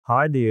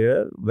Hi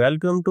there,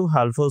 welcome to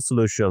Helpful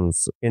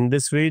Solutions. In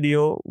this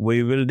video,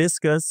 we will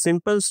discuss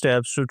simple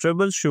steps to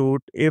troubleshoot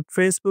if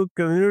Facebook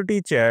community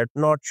chat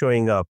not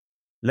showing up.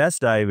 Let's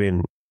dive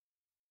in.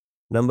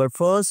 Number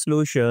first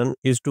solution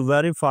is to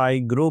verify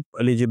group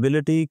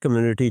eligibility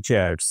community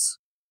chats.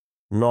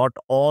 Not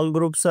all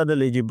groups are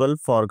eligible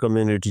for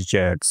community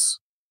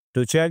chats.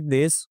 To check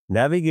this,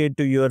 navigate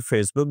to your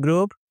Facebook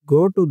group,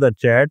 go to the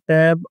chat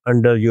tab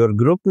under your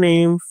group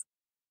name.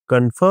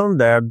 Confirm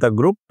that the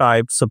group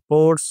type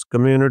supports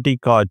community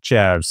card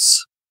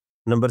chats.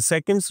 Number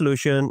second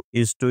solution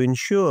is to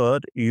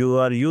ensure you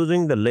are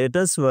using the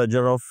latest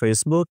version of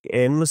Facebook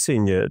and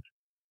Messenger.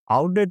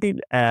 Outdated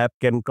app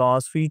can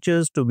cause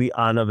features to be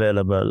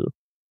unavailable.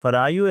 For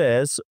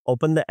iOS,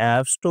 open the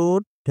App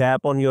Store, tap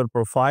on your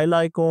profile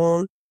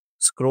icon,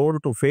 scroll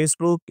to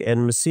Facebook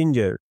and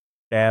Messenger,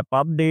 tap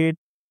Update.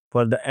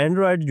 For the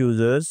Android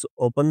users,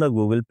 open the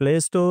Google Play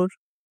Store,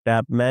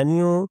 tap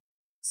Menu,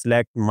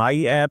 select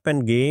My App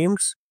and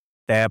Games,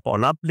 tap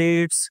on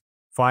Updates,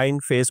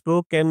 find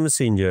Facebook and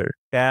Messenger,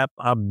 tap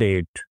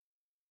Update.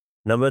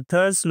 Number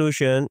third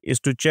solution is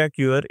to check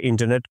your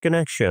internet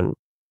connection.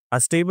 A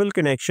stable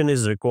connection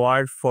is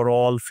required for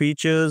all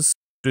features.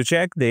 To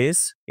check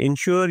this,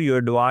 ensure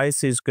your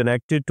device is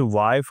connected to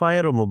Wi-Fi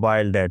or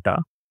mobile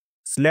data.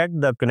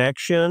 Select the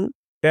connection,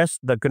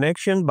 test the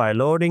connection by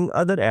loading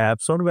other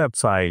apps or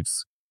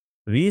websites.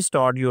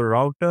 Restart your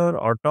router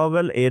or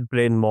toggle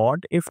airplane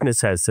mode if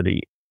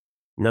necessary.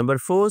 Number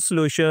four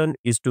solution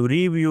is to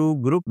review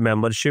group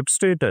membership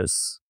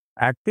status.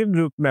 Active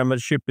group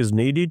membership is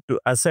needed to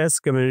assess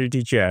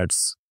community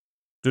chats.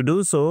 To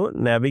do so,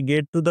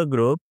 navigate to the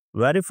group,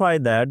 verify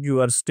that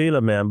you are still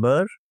a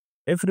member.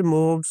 If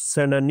removed,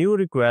 send a new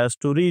request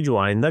to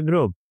rejoin the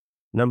group.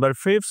 Number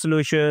fifth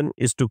solution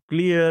is to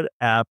clear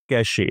app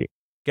cache.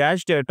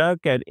 Cache data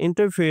can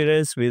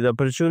interfere with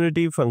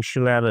opportunity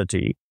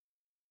functionality.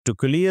 To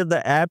clear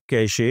the app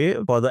cache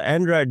for the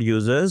Android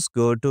users,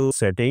 go to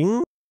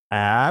Setting,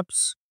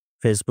 Apps,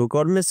 Facebook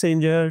or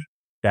Messenger,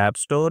 tap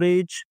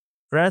Storage,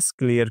 press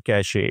Clear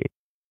Cache.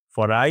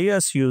 For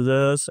iOS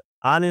users,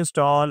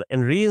 uninstall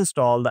and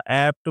reinstall the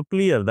app to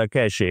clear the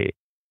cache.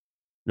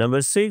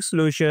 Number six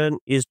solution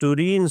is to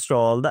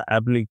reinstall the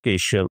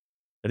application.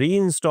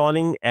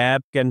 Reinstalling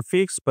app can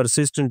fix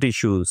persistent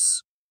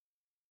issues.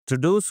 To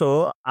do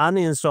so,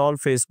 uninstall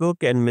Facebook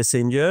and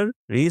Messenger,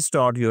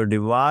 restart your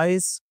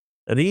device,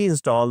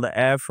 reinstall the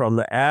app from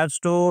the App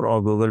Store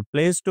or Google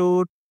Play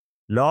Store,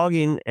 log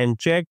in and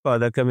check for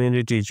the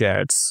community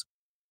chats.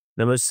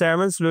 Number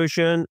seven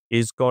solution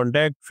is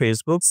contact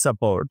Facebook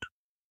support.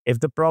 If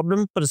the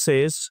problem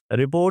persists,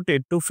 report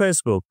it to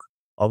Facebook.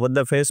 Open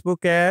the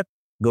Facebook app,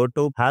 go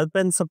to Help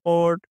and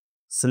Support,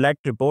 select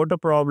Report a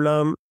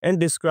Problem, and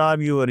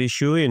describe your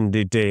issue in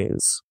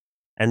details.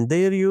 And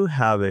there you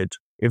have it.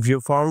 If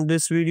you found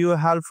this video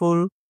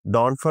helpful,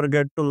 don't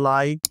forget to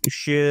like,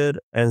 share,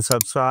 and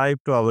subscribe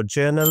to our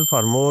channel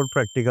for more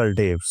practical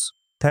tips.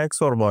 Thanks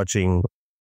for watching.